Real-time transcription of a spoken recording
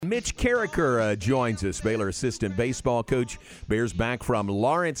Mitch Karraker joins us, Baylor assistant baseball coach. Bears back from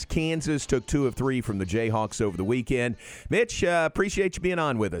Lawrence, Kansas, took 2 of 3 from the Jayhawks over the weekend. Mitch, appreciate you being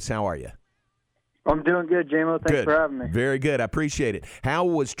on with us. How are you? I'm doing good, J-Mo. Thanks Good. for having me. Very good. I appreciate it. How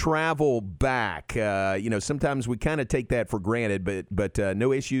was travel back? Sometimes we kind of take that for granted, but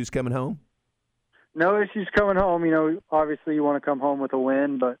no issues coming home? No issues coming home. Obviously you want to come home with a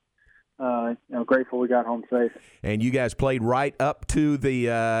win, but grateful we got home safe. And you guys played right up to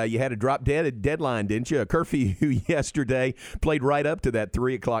the you had a drop dead deadline, didn't you? A curfew yesterday. Played right up to that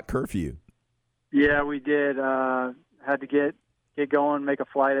 3 o'clock curfew. Yeah, we did. Had to get going, make a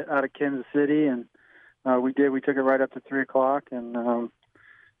flight out of Kansas City, and we did. We took it right up to 3 o'clock, and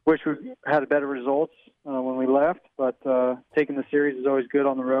wish we had better results when we left. But taking the series is always good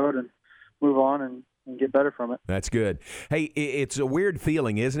on the road, and move on and get better from it. That's good. Hey, it's a weird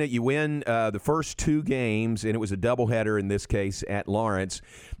feeling, isn't it? You win the first 2 games, and it was a doubleheader in this case at Lawrence,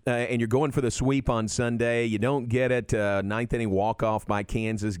 and you're going for the sweep on Sunday. You don't get it. Ninth inning walk-off by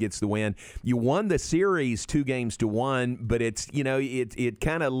Kansas gets the win. You won the series 2-1, but it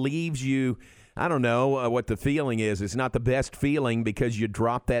kind of leaves you, I don't know what the feeling is. It's not the best feeling because you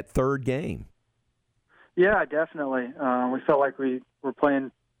dropped that third game. Yeah, definitely. We felt like we were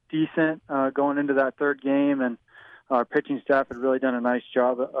playing decent going into that third game, and our pitching staff had really done a nice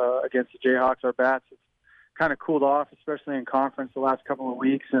job against the Jayhawks. Our bats have kind of cooled off, especially in conference the last couple of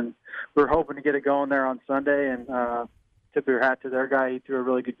weeks, and we were hoping to get it going there on Sunday, and tip your hat to their guy. He threw a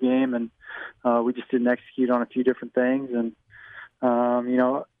really good game, and we just didn't execute on a few different things. And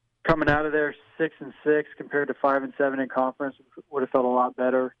coming out of there 6-6 compared to 5-7 in conference would have felt a lot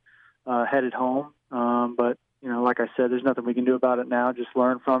better headed home. But like I said, there's nothing we can do about it now. Just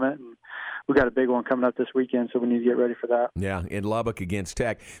learn from it. And we got a big one coming up this weekend, so we need to get ready for that. Yeah, in Lubbock against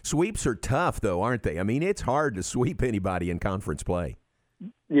Tech. Sweeps are tough, though, aren't they? I mean, it's hard to sweep anybody in conference play.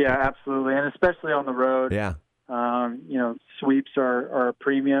 Yeah, absolutely, and especially on the road. Yeah. Sweeps are a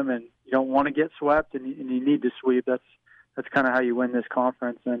premium, and you don't want to get swept, and you need to sweep. That's kind of how you win this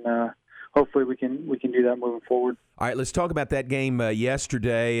conference, and hopefully we can do that moving forward. All right, let's talk about that game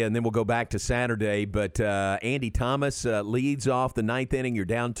yesterday, and then we'll go back to Saturday. But Andy Thomas leads off the ninth inning. You're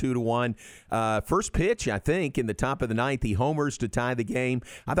down 2-1. First pitch, I think, in the top of the ninth, he homers to tie the game.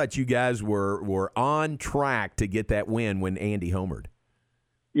 I thought you guys were on track to get that win when Andy homered.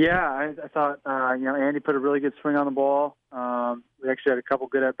 Yeah, I thought Andy put a really good swing on the ball. We actually had a couple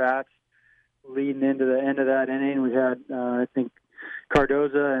good at bats leading into the end of that inning. We had I think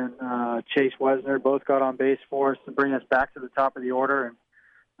Cardoza and Chase Wesner both got on base for us to bring us back to the top of the order.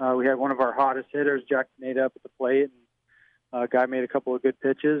 And we had one of our hottest hitters, Jack Pineda, up at the plate. And guy made a couple of good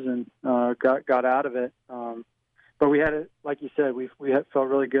pitches and got out of it. But we had it, like you said, we felt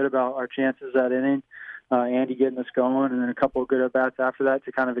really good about our chances that inning. Andy getting us going, and then a couple of good at bats after that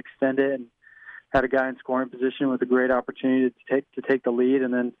to kind of extend it, and had a guy in scoring position with a great opportunity to take the lead.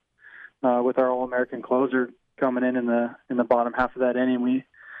 And then with our All-American closer coming in the bottom half of that inning, we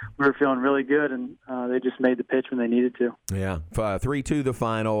were feeling really good, and they just made the pitch when they needed to. Yeah, 3-2 the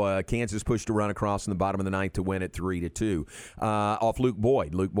final. Kansas pushed a run across in the bottom of the ninth to win it 3-2 off Luke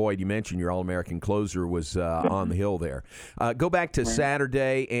Boyd. Luke Boyd, you mentioned your All-American closer was on the hill there. Go back to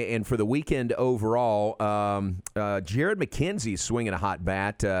Saturday, and for the weekend overall, Jared McKenzie's swinging a hot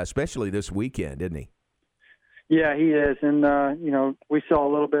bat, especially this weekend, isn't he? Yeah, he is, and we saw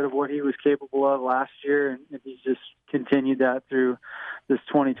a little bit of what he was capable of last year, and he's just continued that through this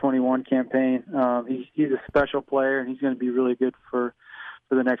 2021 campaign. He's a special player, and he's going to be really good for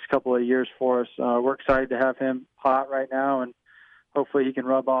the next couple of years for us. We're excited to have him hot right now, and hopefully he can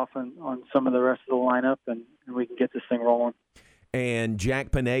rub off on some of the rest of the lineup, and we can get this thing rolling. And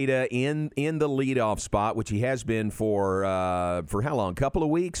Jack Pineda in the leadoff spot, which he has been for how long? A couple of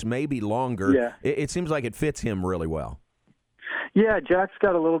weeks, maybe longer. Yeah. It seems like it fits him really well. Yeah, Jack's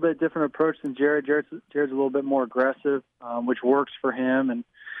got a little bit different approach than Jared. Jared's a little bit more aggressive, which works for him. And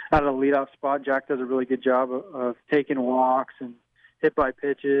out of the leadoff spot, Jack does a really good job of taking walks and hit by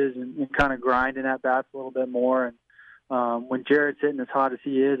pitches and kind of grinding at bats a little bit more. And when Jared's hitting as hot as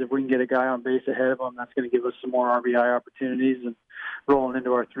he is, if we can get a guy on base ahead of him, that's going to give us some more RBI opportunities. And rolling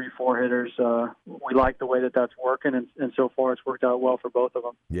into our 3-4 hitters, we like the way that's working, and so far it's worked out well for both of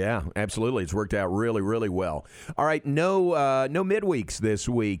them. Yeah, absolutely. It's worked out really, really well. All right, no midweeks this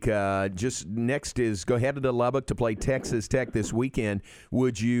week. Just next is go ahead to Lubbock to play Texas Tech this weekend.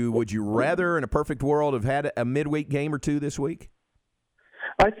 Would you rather, in a perfect world, have had a midweek game or two this week?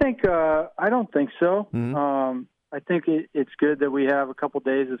 I don't think so. Mm-hmm. I think it's good that we have a couple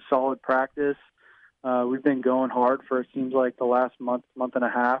days of solid practice. We've been going hard for, it seems like, the last month and a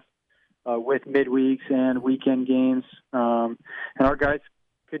half with midweeks and weekend games. And our guys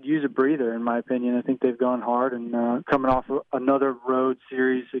could use a breather, in my opinion. I think they've gone hard, and coming off another road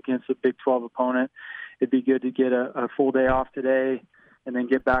series against a Big 12 opponent, it'd be good to get a full day off today and then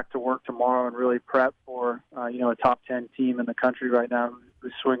get back to work tomorrow and really prep for, a top 10 team in the country right now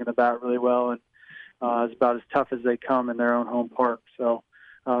who's swinging the bat really well, and it's about as tough as they come in their own home park. So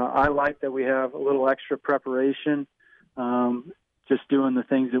I like that we have a little extra preparation, just doing the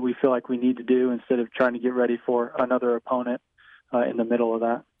things that we feel like we need to do instead of trying to get ready for another opponent in the middle of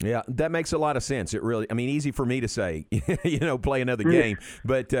that. Yeah, that makes a lot of sense. It really, easy for me to say, play another game,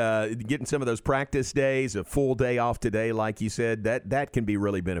 but getting some of those practice days, a full day off today, like you said, that can be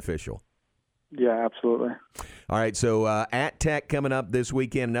really beneficial. Yeah, absolutely. All right, so at Tech coming up this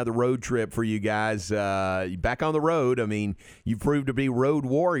weekend, another road trip for you guys. Back on the road. You've proved to be road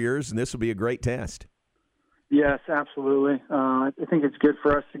warriors, and this will be a great test. Yes, absolutely. I think it's good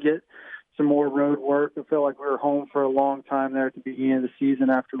for us to get some more road work. I feel like we were home for a long time there at the beginning of the season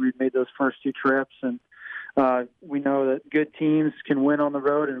after we'd made those first two trips. And we know that good teams can win on the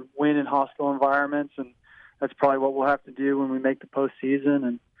road and win in hostile environments. And that's probably what we'll have to do when we make the postseason.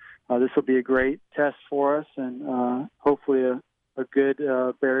 And this will be a great test for us and hopefully a good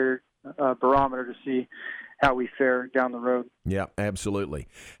barometer to see how we fare down the road. Yeah, absolutely.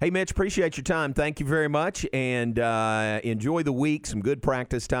 Hey, Mitch, appreciate your time. Thank you very much, and enjoy the week, some good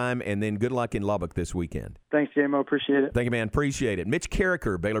practice time, and then good luck in Lubbock this weekend. Thanks, JMO. Appreciate it. Thank you, man. Appreciate it. Mitch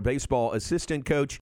Karraker, Baylor baseball assistant coach.